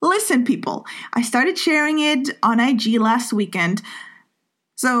listen, people, I started sharing it on IG last weekend,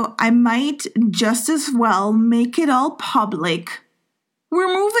 so I might just as well make it all public. We're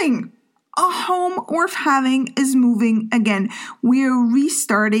moving. A home worth having is moving again. We're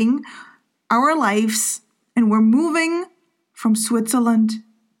restarting our lives, and we're moving from Switzerland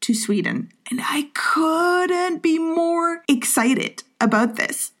to Sweden. And I couldn't be more excited about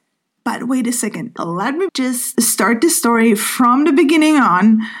this. But wait a second, let me just start the story from the beginning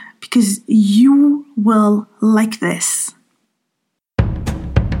on, because you will like this.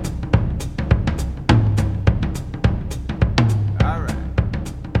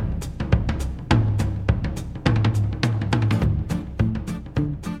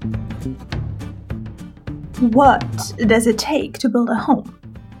 What does it take to build a home?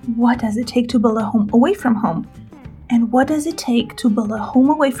 What does it take to build a home away from home? And what does it take to build a home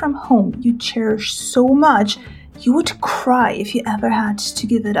away from home you cherish so much you would cry if you ever had to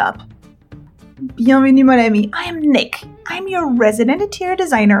give it up? Bienvenue mon ami, I am Nick. I'm your resident interior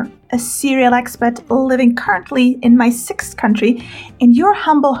designer, a serial expat living currently in my 6th country, and your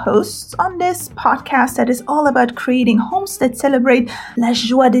humble host on this podcast that is all about creating homes that celebrate la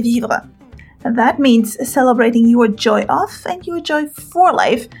joie de vivre. That means celebrating your joy of and your joy for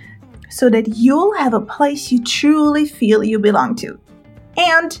life, so that you'll have a place you truly feel you belong to.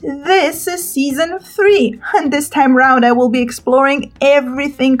 And this is season 3. And this time round, I will be exploring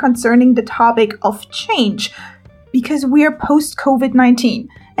everything concerning the topic of change, because we are post-COVID-19.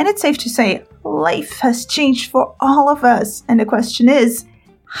 And it's safe to say, life has changed for all of us. And the question is,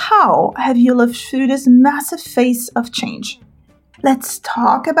 how have you lived through this massive phase of change? Let's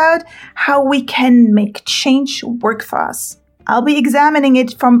talk about how we can make change work for us. I'll be examining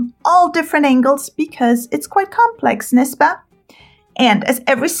it from all different angles because it's quite complex, n'est-ce pas? And as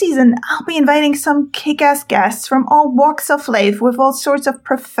every season, I'll be inviting some kick-ass guests from all walks of life with all sorts of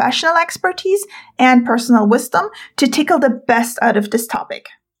professional expertise and personal wisdom to tickle the best out of this topic.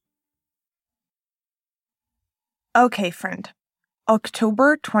 Okay, friend.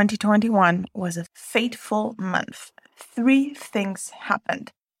 October 2021 was a fateful month. 3 things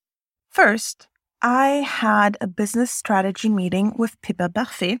happened. First, I had a business strategy meeting with Pippa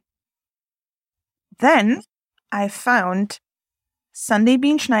Parfait. Then I found Sunday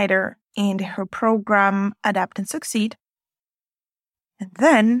Bean Schneider and her program Adapt and Succeed. And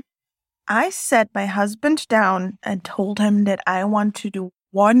then I sat my husband down and told him that I want to do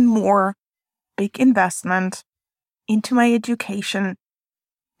one more big investment into my education,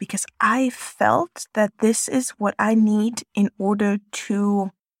 because I felt that this is what I need in order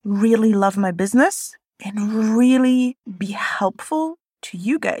to really love my business and really be helpful to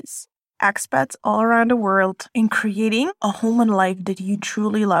you guys, expats all around the world, in creating a home and life that you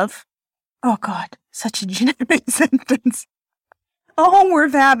truly love. Oh God, such a generic sentence. A home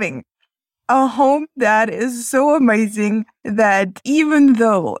worth having. A home that is so amazing that even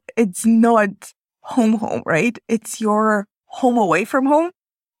though it's not home, right? It's your home away from home.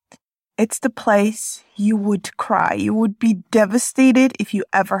 It's the place you would cry. You would be devastated if you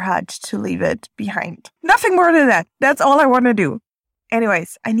ever had to leave it behind. Nothing more than that. That's all I want to do.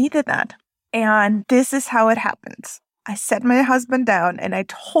 Anyways, I needed that. And this is how it happens. I sat my husband down and I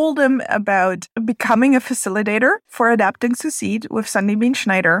told him about becoming a facilitator for Adapt and Succeed with Sunday Bean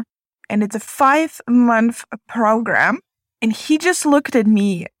Schneider. And it's a 5-month program. And he just looked at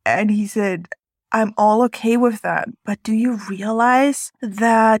me and he said, I'm all okay with that, but do you realize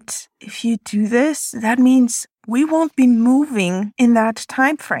that if you do this, that means we won't be moving in that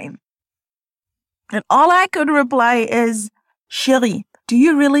time frame? And all I could reply is, Chérie, do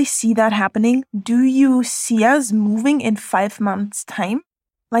you really see that happening? Do you see us moving in 5 months' time?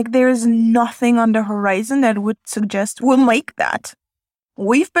 Like there is nothing on the horizon that would suggest we'll make that.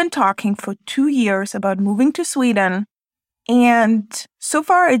 We've been talking for 2 years about moving to Sweden, and so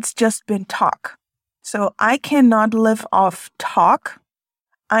far it's just been talk. So I cannot live off talk.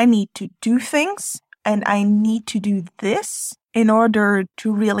 I need to do things, and I need to do this in order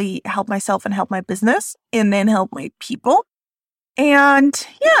to really help myself and help my business and then help my people. And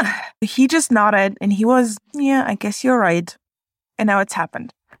yeah, he just nodded and he was, yeah, I guess you're right. And now it's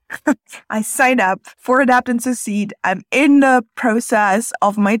happened. I signed up for Adapt and Succeed. I'm in the process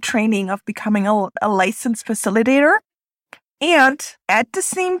of my training of becoming a licensed facilitator. And at the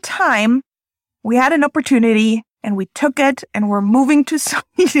same time, we had an opportunity and we took it and we're moving to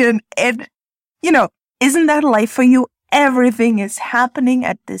Sweden. And, isn't that life for you? Everything is happening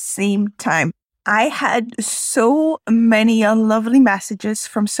at the same time. I had so many lovely messages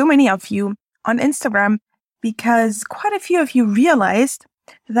from so many of you on Instagram because quite a few of you realized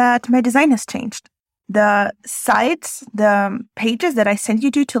that my design has changed. the sites, the pages that I sent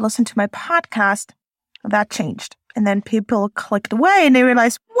you to listen to my podcast, that changed. And then people clicked away and they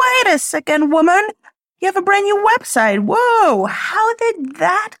realized, wait a second, woman, you have a brand new website. Whoa, how did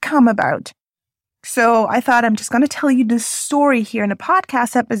that come about? So I thought I'm just going to tell you this story here in a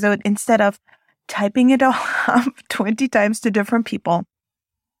podcast episode instead of typing it all up 20 times to different people.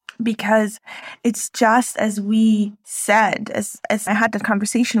 Because it's just as we said, as I had that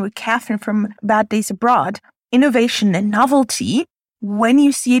conversation with Catherine from Bad Days Abroad, innovation and novelty, when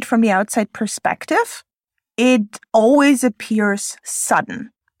you see it from the outside perspective, it always appears sudden.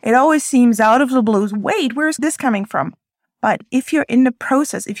 It always seems out of the blues. Wait, where's this coming from? But if you're in the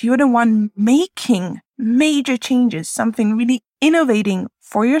process, if you're the one making major changes, something really innovating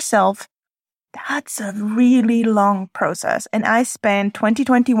for yourself, that's a really long process. And I spent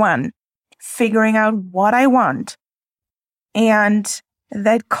 2021 figuring out what I want. And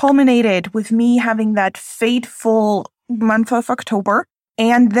that culminated with me having that fateful month of October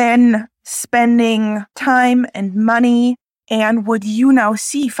and then spending time and money. And what you now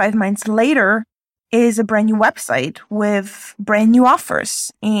see 5 months later is a brand new website with brand new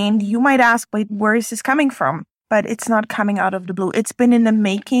offers. And you might ask, wait, where is this coming from? But it's not coming out of the blue. It's been in the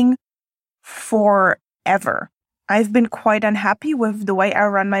making forever. I've been quite unhappy with the way I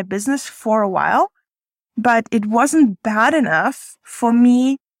run my business for a while, but it wasn't bad enough for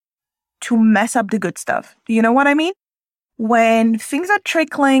me to mess up the good stuff. Do you know what I mean? When things are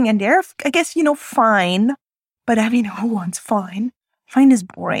trickling and they're, I guess, fine, but I mean, who wants fine? Fine is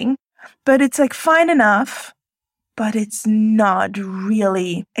boring, but it's like fine enough, but it's not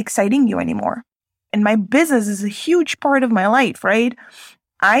really exciting you anymore. And my business is a huge part of my life, right?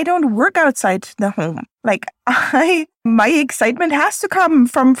 I don't work outside the home. My excitement has to come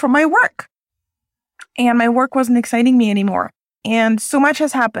from my work. And my work wasn't exciting me anymore. And so much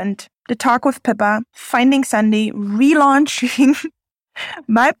has happened. The talk with Pippa, finding Sunday, relaunching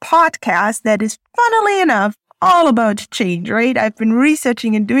my podcast that is, funnily enough, all about change, right? I've been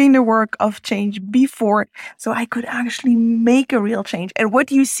researching and doing the work of change before so I could actually make a real change. And what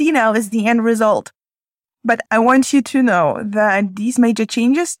you see now is the end result. But I want you to know that these major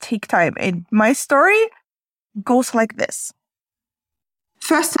changes take time. And my story goes like this.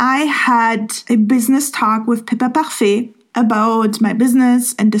 First, I had a business talk with Pippa Parfait about my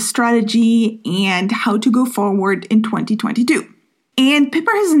business and the strategy and how to go forward in 2022. And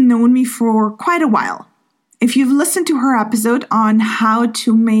Pippa has known me for quite a while. If you've listened to her episode on how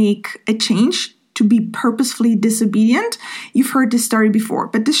to make a change to be purposefully disobedient, you've heard this story before.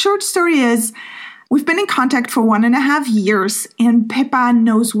 But the short story is, we've been in contact for 1.5 years, and Pippa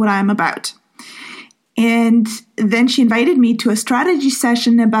knows what I'm about. And then she invited me to a strategy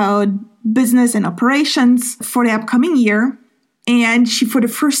session about business and operations for the upcoming year. And she, for the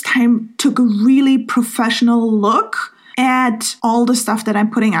first time, took a really professional look at all the stuff that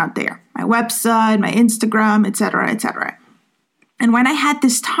I'm putting out there. My website, my Instagram, etc., etc. And when I had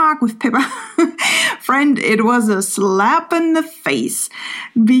this talk with Pippa, friend, it was a slap in the face,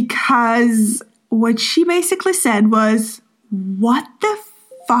 because what she basically said was, what the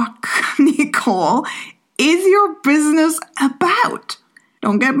fuck, Nicole, is your business about?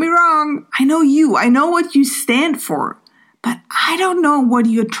 Don't get me wrong. I know you. I know what you stand for. But I don't know what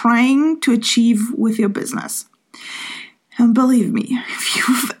you're trying to achieve with your business. And believe me, if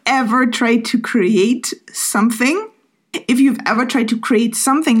you've ever tried to create something,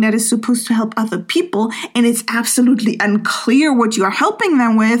 that is supposed to help other people, and it's absolutely unclear what you are helping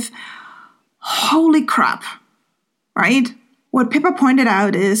them with, holy crap, right? What Pippa pointed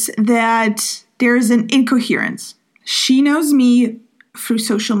out is that there's an incoherence. She knows me through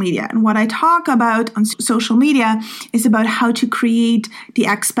social media. And what I talk about on social media is about how to create the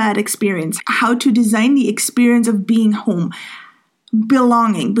expat experience, how to design the experience of being home.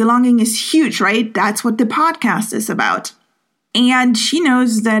 Belonging. Belonging is huge, right? That's what the podcast is about. And she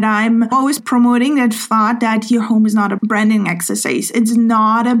knows that I'm always promoting that thought that your home is not a branding exercise. It's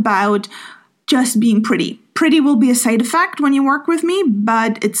not about just being pretty. Pretty will be a side effect when you work with me,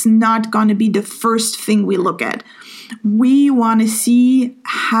 but it's not going to be the first thing we look at. We want to see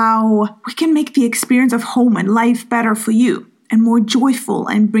how we can make the experience of home and life better for you and more joyful,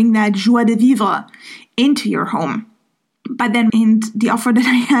 and bring that joie de vivre into your home. But then the offer that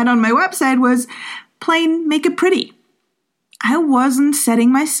I had on my website was plain make it pretty. I wasn't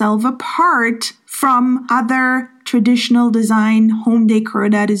setting myself apart from other traditional design home decor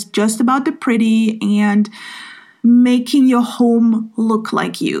that is just about the pretty and making your home look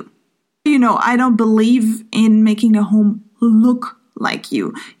like you. I don't believe in making a home look like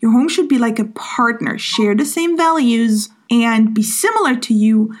you. Your home should be like a partner, share the same values, and be similar to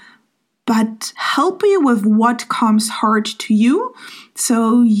you, but help you with what comes hard to you,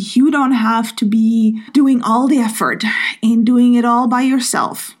 so you don't have to be doing all the effort and doing it all by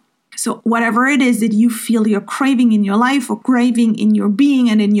yourself. So whatever it is that you feel you're craving in your life or craving in your being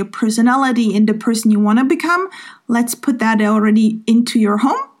and in your personality, in the person you want to become, let's put that already into your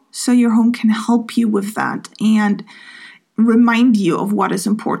home so your home can help you with that and remind you of what is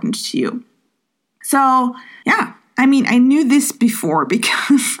important to you. So, yeah. I knew this before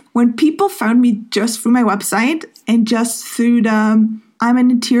because when people found me just through my website and just through I'm an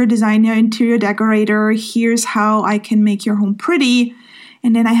interior designer, interior decorator, here's how I can make your home pretty,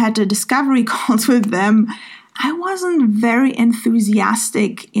 and then I had the discovery calls with them, I wasn't very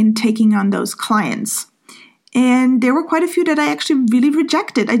enthusiastic in taking on those clients. And there were quite a few that I actually really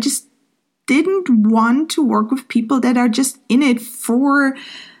rejected. I just didn't want to work with people that are just in it for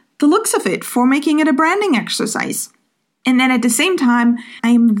the looks of it, for making it a branding exercise. And then at the same time, I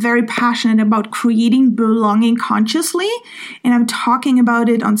am very passionate about creating belonging consciously. And I'm talking about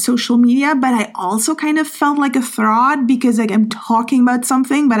it on social media, but I also kind of felt like a fraud because I'm talking about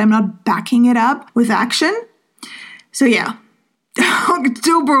something, but I'm not backing it up with action. So yeah,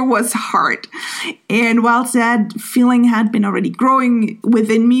 October was hard. And whilst that feeling had been already growing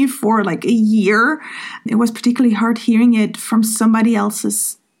within me for like a year, it was particularly hard hearing it from somebody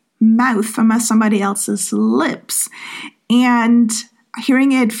else's mouth, from somebody else's lips. And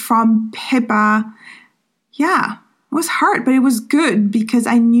hearing it from Pippa, yeah, it was hard, but it was good because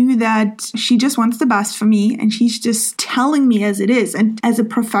I knew that she just wants the best for me and she's just telling me as it is. And as a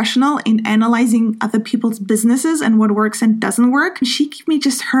professional in analyzing other people's businesses and what works and doesn't work, she gave me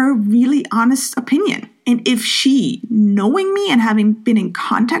just her really honest opinion. And if she, knowing me and having been in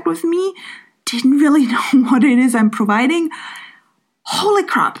contact with me, didn't really know what it is I'm providing, holy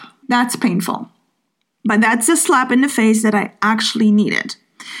crap, that's painful. But that's a slap in the face that I actually needed.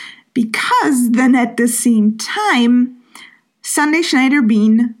 Because then at the same time, Sunday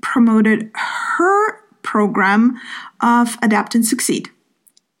Schneider-Bean promoted her program of Adapt and Succeed.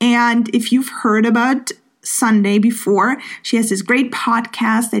 And if you've heard about Sunday before, she has this great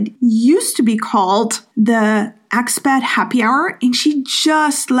podcast that used to be called the Expat Happy Hour, and she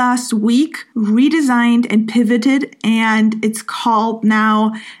just last week redesigned and pivoted, and it's called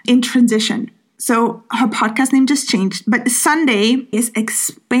now In Transition. So her podcast name just changed, but Sunday is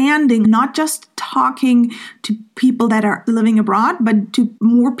expanding, not just talking to people that are living abroad, but to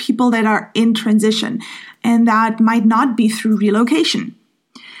more people that are in transition, and that might not be through relocation.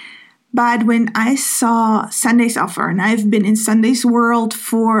 But when I saw Sunday's offer, and I've been in Sunday's world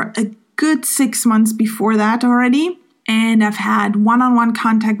for a good 6 months before that already, and I've had one-on-one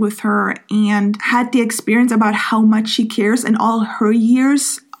contact with her and had the experience about how much she cares and all her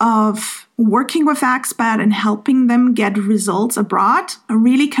years of working with Expat and helping them get results abroad,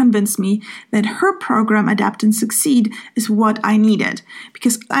 really convinced me that her program, Adapt and Succeed, is what I needed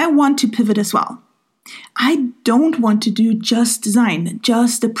because I want to pivot as well. I don't want to do just design,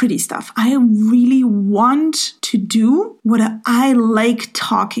 just the pretty stuff. I really want to do what I like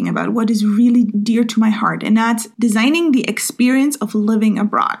talking about, what is really dear to my heart, and that's designing the experience of living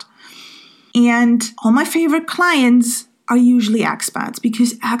abroad. And all my favorite clients are usually expats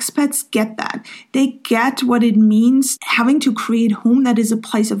because expats get that. They get what it means having to create home that is a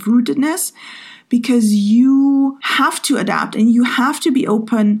place of rootedness, because you have to adapt and you have to be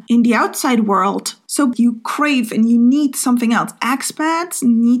open in the outside world. So you crave and you need something else. Expats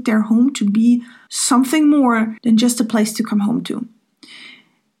need their home to be something more than just a place to come home to.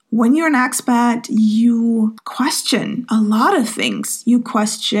 When you're an expat, you question a lot of things. You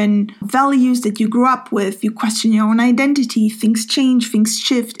question values that you grew up with. You question your own identity. Things change, things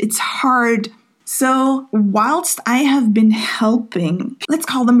shift. It's hard. So whilst I have been helping, let's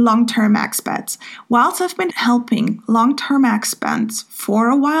call them long-term expats, whilst I've been helping long-term expats for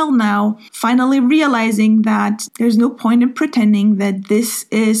a while now, finally realizing that there's no point in pretending that this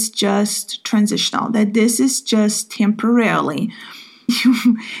is just transitional, that this is just temporarily.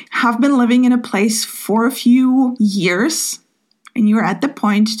 You have been living in a place for a few years and you're at the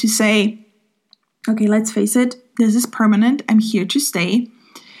point to say, okay, let's face it, this is permanent. I'm here to stay.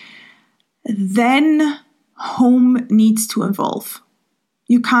 Then home needs to evolve.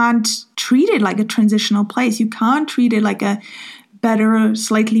 You can't treat it like a transitional place. You can't treat it like a better,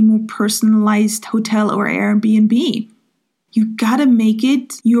 slightly more personalized hotel or Airbnb. You gotta make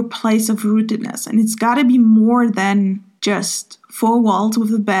it your place of rootedness. And it's gotta be more than just 4 walls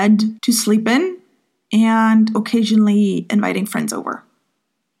with a bed to sleep in and occasionally inviting friends over.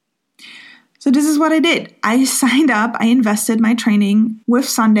 So this is what I did. I signed up, I invested my training with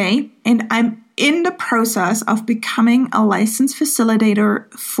Sunday, and I'm in the process of becoming a licensed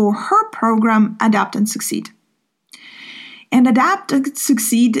facilitator for her program, Adapt and Succeed. And Adapt and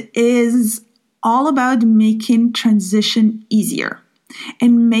Succeed is all about making transition easier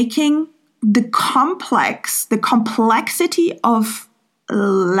and making the complexity of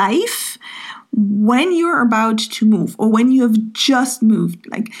life when you're about to move or when you have just moved,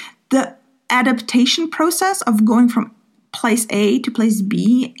 like the adaptation process of going from place A to place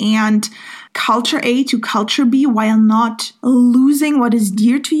B and culture A to culture B while not losing what is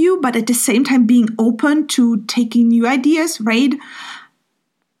dear to you, but at the same time being open to taking new ideas, right?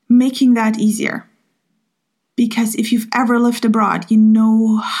 Making that easier. Because if you've ever lived abroad, you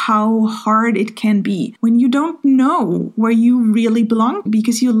know how hard it can be when you don't know where you really belong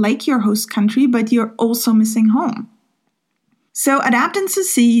because you like your host country, but you're also missing home. So Adapt and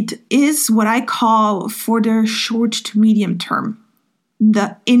Succeed is what I call, for the short to medium term,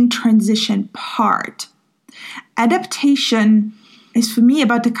 the in transition part. Adaptation is for me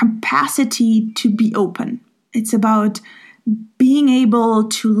about the capacity to be open. It's about being able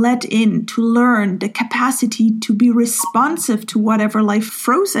to let in, to learn, the capacity to be responsive to whatever life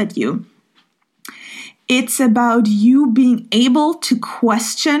throws at you. It's about you being able to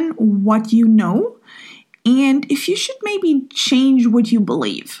question what you know and if you should maybe change what you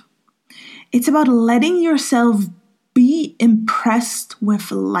believe. It's about letting yourself be impressed with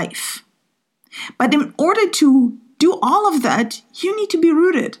life. But in order to do all of that, you need to be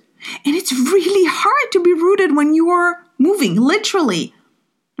rooted. And it's really hard to be rooted when you are moving, literally,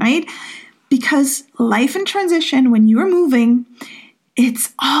 right? Because life in transition, when you're moving,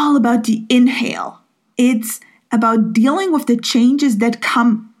 it's all about the inhale. It's about dealing with the changes that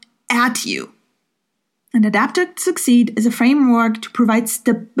come at you. And Adapt and Succeed is a framework to provide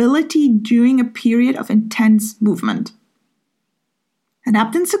stability during a period of intense movement.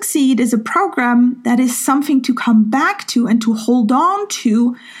 Adapt and Succeed is a program that is something to come back to and to hold on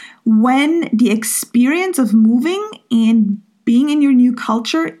to when the experience of moving and being in your new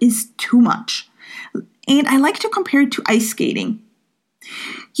culture is too much. And I like to compare it to ice skating.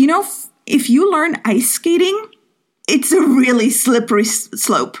 You know, if you learn ice skating, it's a really slippery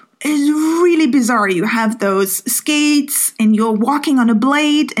slope. It's really bizarre. You have those skates and you're walking on a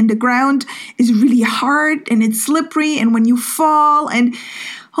blade and the ground is really hard and it's slippery. And when you fall and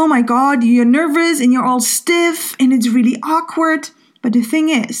oh my God, you're nervous and you're all stiff and it's really awkward. But the thing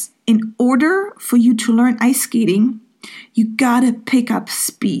is, in order for you to learn ice skating, you gotta pick up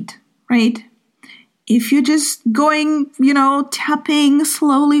speed, right? If you're just going, tapping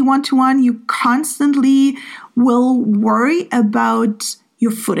slowly one-to-one, you constantly will worry about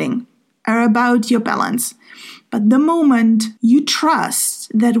your footing or about your balance. But the moment you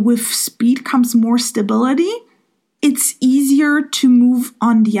trust that with speed comes more stability, it's easier to move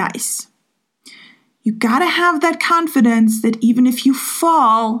on the ice. You gotta have that confidence that even if you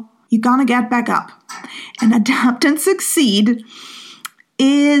fall, you're gonna get back up. And Adapt and Succeed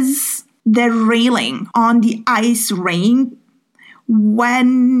is the railing on the ice ring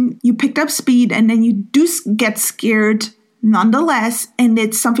when you picked up speed and then you do get scared nonetheless, and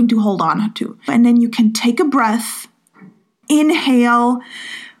it's something to hold on to. And then you can take a breath, inhale,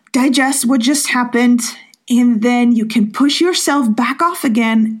 digest what just happened, and then you can push yourself back off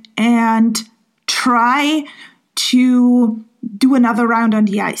again and try to do another round on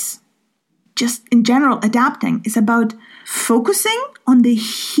the ice. Just in general, adapting is about focusing on the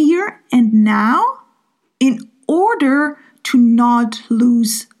here and now in order to not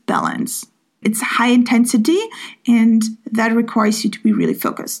lose balance. It's high intensity and that requires you to be really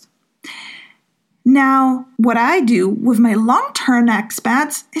focused. Now, what I do with my long-term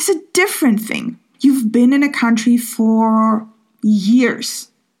expats is a different thing. You've been in a country for years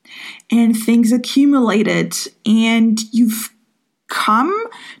and things accumulated and you've come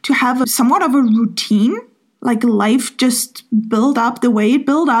to have somewhat of a routine, like life just built up the way it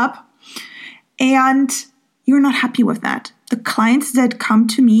built up, and you're not happy with that. The clients that come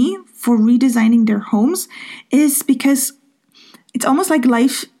to me for redesigning their homes is because it's almost like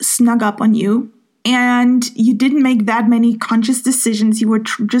life snuck up on you and you didn't make that many conscious decisions. You were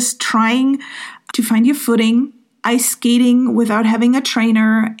just trying to find your footing, ice skating without having a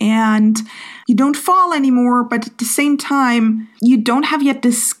trainer, and you don't fall anymore, but at the same time, you don't have yet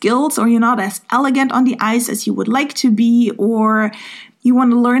the skills or you're not as elegant on the ice as you would like to be, or you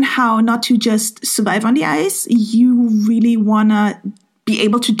want to learn how not to just survive on the ice. You really want to be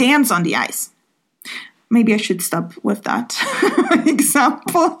able to dance on the ice. Maybe I should stop with that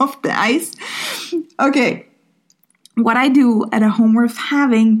example of the ice. Okay. What I do at A Home Worth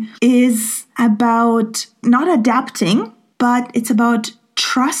Having is about not adapting, but it's about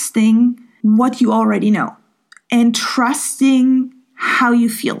trusting what you already know and trusting how you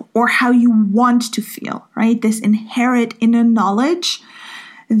feel or how you want to feel, right? This inherent inner knowledge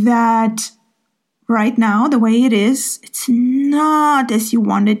that right now, the way it is, it's not as you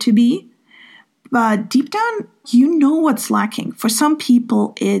want it to be. But deep down, you know what's lacking. For some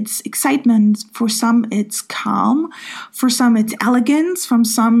people, it's excitement. For some, it's calm. For some, it's elegance. For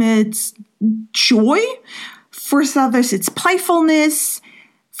some, it's joy. For others, it's playfulness.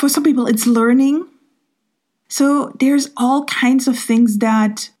 For some people, it's learning. So there's all kinds of things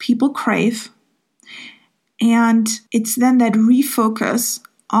that people crave. And it's then that refocus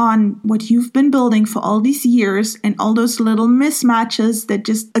on what you've been building for all these years and all those little mismatches that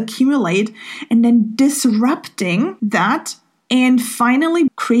just accumulate, and then disrupting that and finally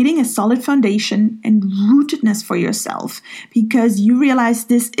creating a solid foundation and rootedness for yourself, because you realize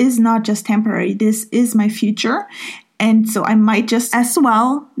this is not just temporary. This is my future. And so I might just as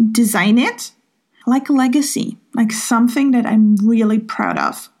well design it like a legacy, like something that I'm really proud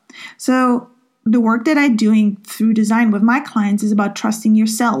of. So the work that I'm doing through design with my clients is about trusting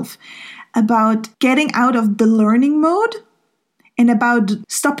yourself, about getting out of the learning mode, and about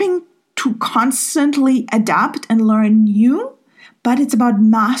stopping to constantly adapt and learn new, but it's about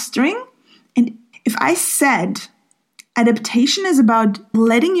mastering. And if I said adaptation is about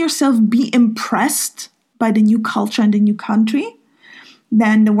letting yourself be impressed by the new culture and the new country,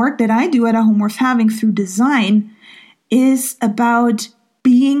 then the work that I do at A Home Worth Having through design is about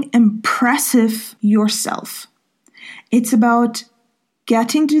being impressive yourself. It's about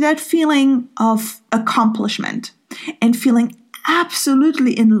getting to that feeling of accomplishment and feeling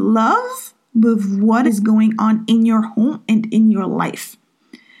absolutely in love with what is going on in your home and in your life.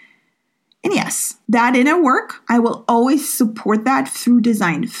 And yes, that inner work, I will always support that through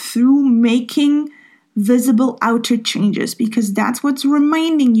design, through making visible outer changes, because that's what's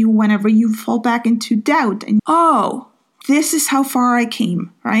reminding you whenever you fall back into doubt and, this is how far I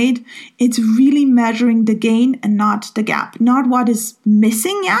came, right? It's really measuring the gain and not the gap, not what is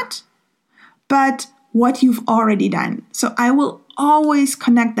missing yet, but what you've already done. So I will always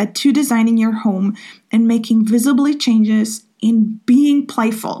connect that to designing your home and making visibly changes in being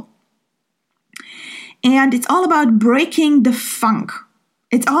playful. And it's all about breaking the funk.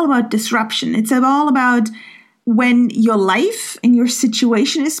 It's all about disruption. It's all about when your life and your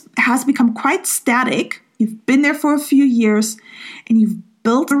situation has become quite static. You've been there for a few years and you've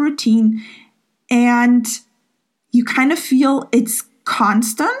built a routine and you kind of feel it's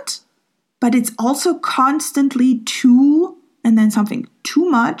constant, but it's also constantly too, and then something too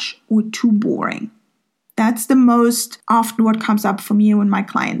much or too boring. That's the most often what comes up for me and my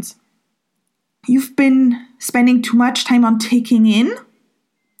clients. You've been spending too much time on taking in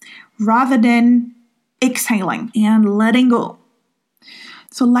rather than exhaling and letting go.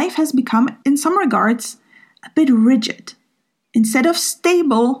 So life has become, in some regards, a bit rigid. Instead of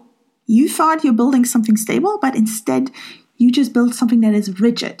stable, you thought you're building something stable, but instead you just built something that is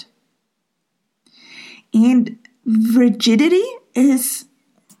rigid. And rigidity is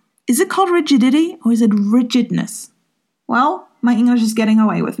it called rigidity or is it rigidness? Well, my English is getting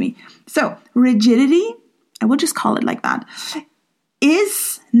away with me. So rigidity, I will just call it like that,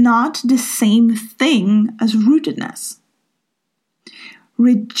 is not the same thing as rootedness.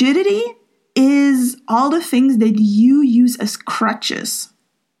 Rigidity is all the things that you use as crutches.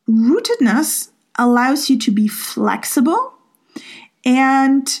 Rootedness allows you to be flexible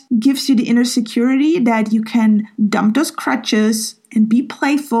and gives you the inner security that you can dump those crutches and be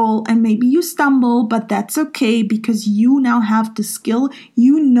playful, and maybe you stumble, but that's okay because you now have the skill.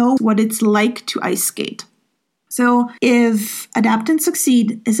 You know what it's like to ice skate. So if Adapt and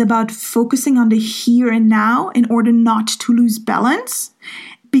Succeed is about focusing on the here and now in order not to lose balance,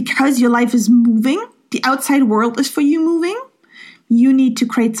 because your life is moving, the outside world is for you moving, you need to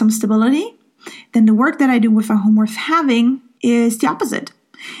create some stability, then the work that I do with A Home Worth Having is the opposite.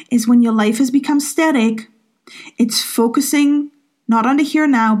 Is when your life has become static, it's focusing not on the here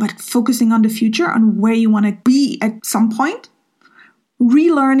and now, but focusing on the future, on where you want to be at some point,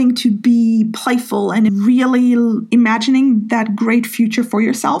 relearning to be playful and really imagining that great future for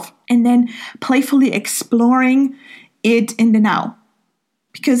yourself, and then playfully exploring it in the now.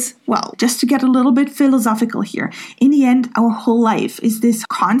 Because, well, just to get a little bit philosophical here, in the end, our whole life is this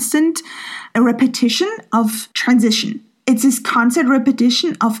constant repetition of transition. It's this constant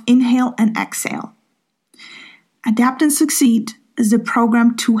repetition of inhale and exhale. Adapt and Succeed is the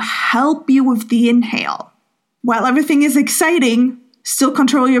program to help you with the inhale. While everything is exciting, still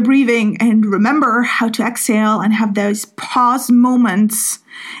control your breathing and remember how to exhale and have those pause moments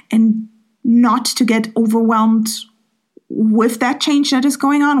and not to get overwhelmed with that change that is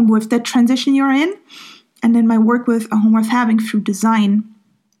going on, with that transition you're in, and then my work with a home worth having through design.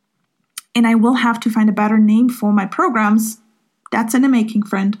 And I will have to find a better name for my programs. That's in the making,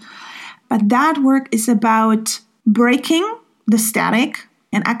 friend. But that work is about breaking the static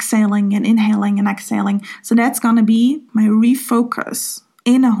and exhaling and inhaling and exhaling. So that's going to be my refocus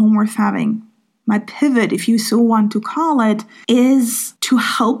in a home worth having. My pivot, if you so want to call it, is to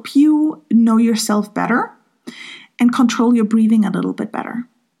help you know yourself better and control your breathing a little bit better.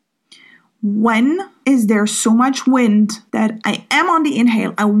 When is there so much wind that I am on the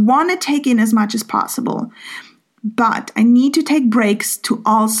inhale? I want to take in as much as possible, but I need to take breaks to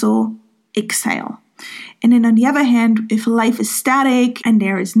also exhale. And then on the other hand, if life is static and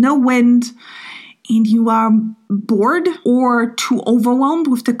there is no wind and you are bored or too overwhelmed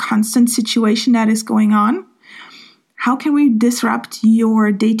with the constant situation that is going on, how can we disrupt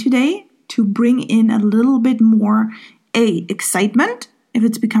your day-to-day to bring in a little bit more excitement if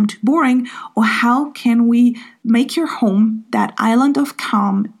it's become too boring, or how can we make your home that island of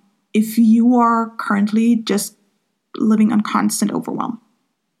calm if you are currently just living on constant overwhelm?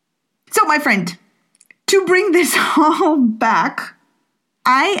 So, my friend, to bring this all back,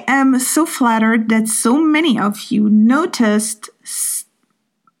 I am so flattered that so many of you noticed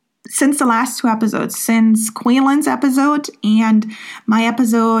since the last 2 episodes, since Quaylen's episode and my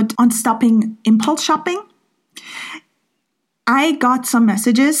episode on stopping impulse shopping, I got some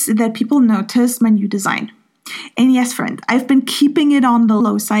messages that people noticed my new design. And yes, friend, I've been keeping it on the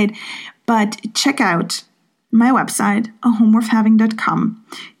low side, but check out my website, ahomeworthhaving.com.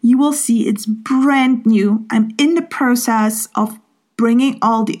 You will see it's brand new. I'm in the process of bringing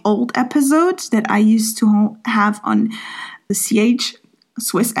all the old episodes that I used to have on the CH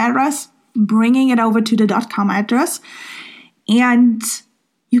Swiss address, bringing it over to the .com address, and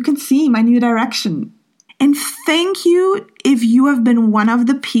you can see my new direction. And thank you if you have been one of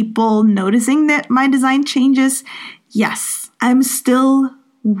the people noticing that my design changes. Yes, I'm still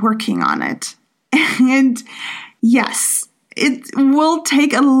working on it. And yes, it will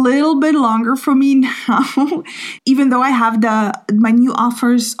take a little bit longer for me now, even though I have my new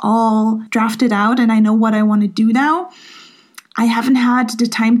offers all drafted out and I know what I want to do now. I haven't had the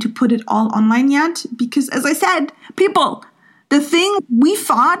time to put it all online yet because, as I said, people, the thing we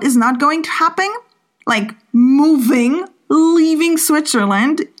thought is not going to happen, like moving, leaving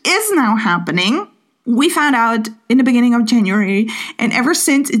Switzerland, is now happening. We found out in the beginning of January, and ever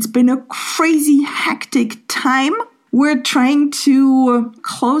since it's been a crazy, hectic time. We're trying to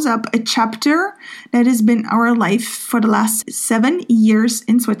close up a chapter that has been our life for the last 7 years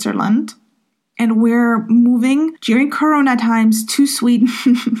in Switzerland. And we're moving during Corona times to Sweden.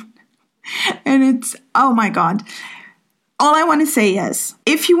 And it's, oh my God. All I want to say is,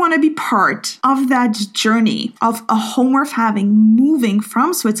 if you want to be part of that journey of a home worth having, moving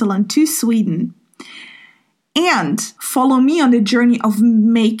from Switzerland to Sweden, and follow me on the journey of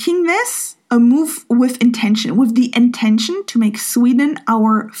making this a move with intention, with the intention to make Sweden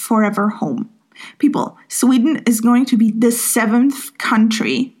our forever home. People, Sweden is going to be the 7th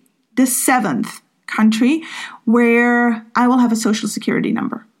country where I will have a social security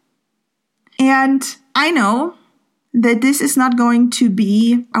number. And I know that this is not going to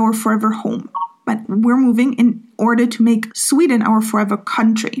be our forever home, but we're moving in order to make Sweden our forever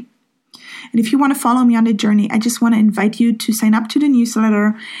country. And if you want to follow me on the journey, I just want to invite you to sign up to the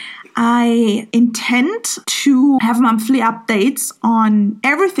newsletter. I intend to have monthly updates on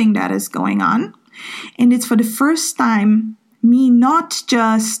everything that is going on. And it's for the first time me not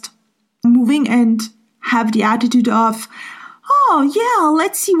just moving and have the attitude of, oh yeah,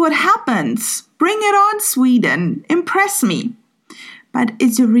 let's see what happens. Bring it on, Sweden. Impress me. But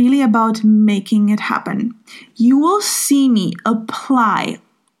it's really about making it happen. You will see me apply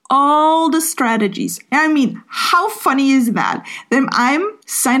all the strategies. I mean, how funny is that? Then I'm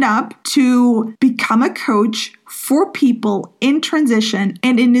signed up to become a coach for people in transition,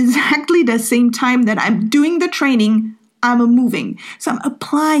 and in exactly the same time that I'm doing the training, I'm moving. So I'm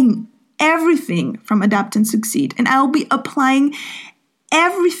applying everything from Adapt and Succeed, and I'll be applying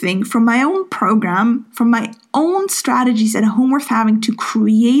everything from my own program, from my own strategies at home worth having to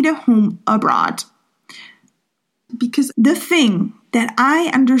create a home abroad. Because the thing that I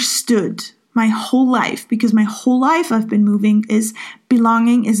understood my whole life, because my whole life I've been moving, is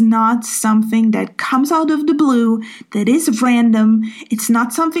belonging is not something that comes out of the blue, that is random. It's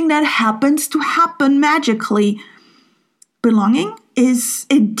not something that happens to happen magically. Belonging is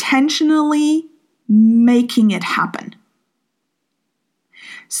intentionally making it happen.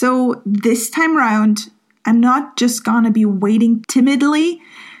 So this time around, I'm not just going to be waiting timidly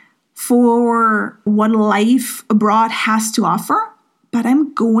for what life abroad has to offer, but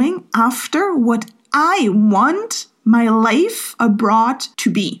I'm going after what I want my life abroad to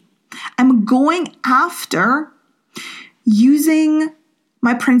be. I'm going after using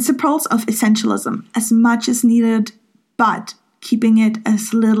my principles of essentialism as much as needed, but keeping it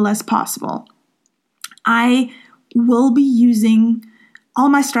as little as possible. I will be using all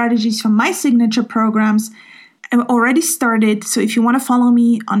my strategies from my signature programs. I've already started, so if you want to follow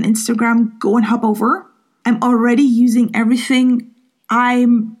me on Instagram, go and hop over. I'm already using everything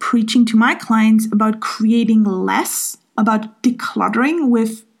I'm preaching to my clients about creating less, about decluttering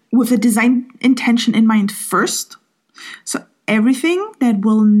with a design intention in mind first. So everything that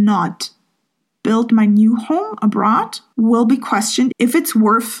will not build my new home abroad will be questioned if it's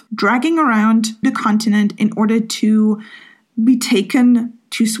worth dragging around the continent in order to be taken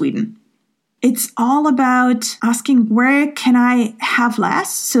to Sweden. It's all about asking, where can I have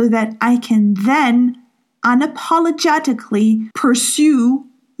less so that I can then unapologetically pursue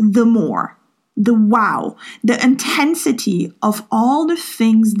the more, the wow, the intensity of all the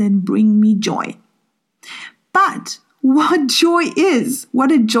things that bring me joy. But what joy is,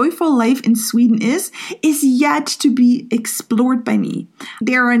 what a joyful life in Sweden is yet to be explored by me.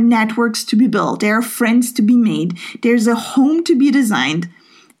 There are networks to be built. There are friends to be made. There's a home to be designed.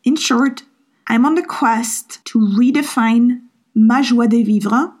 In short, I'm on the quest to redefine ma joie de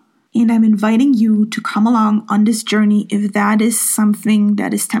vivre, and I'm inviting you to come along on this journey if that is something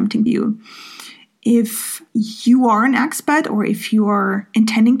that is tempting you. If you are an expat or if you are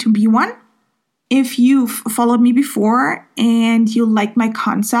intending to be one, if you've followed me before and you like my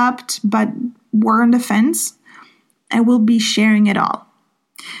concept but were on the fence, I will be sharing it all.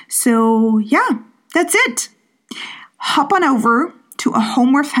 So yeah, that's it. Hop on over to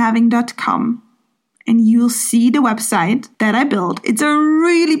ahomeworthhaving.com and you'll see the website that I built. It's a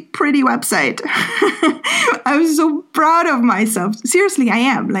really pretty website. I'm so proud of myself. Seriously, I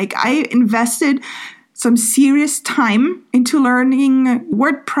am. I invested some serious time into learning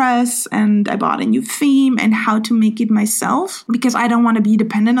WordPress, and I bought a new theme and how to make it myself because I don't want to be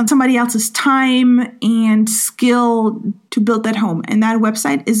dependent on somebody else's time and skill to build that home. And that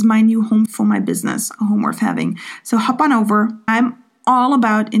website is my new home for my business, A Home Worth Having. So hop on over. I'm all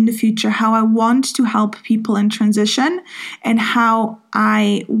about in the future how I want to help people in transition and how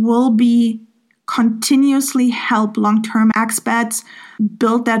I will be continuously help long-term expats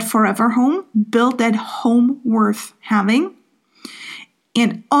build that forever home, build that home worth having,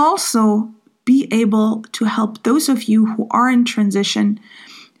 and also be able to help those of you who are in transition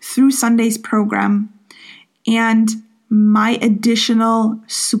through Sunday's program and my additional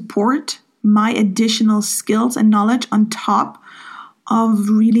support, my additional skills and knowledge on top of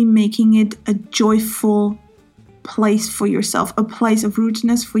really making it a joyful place for yourself, a place of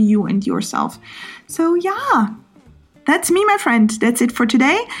rootedness for you and yourself. So yeah, that's me, my friend. That's it for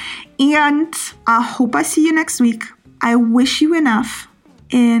today. And I hope I see you next week. I wish you enough.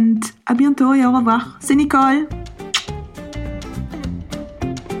 And à bientôt et au revoir. C'est Nicole.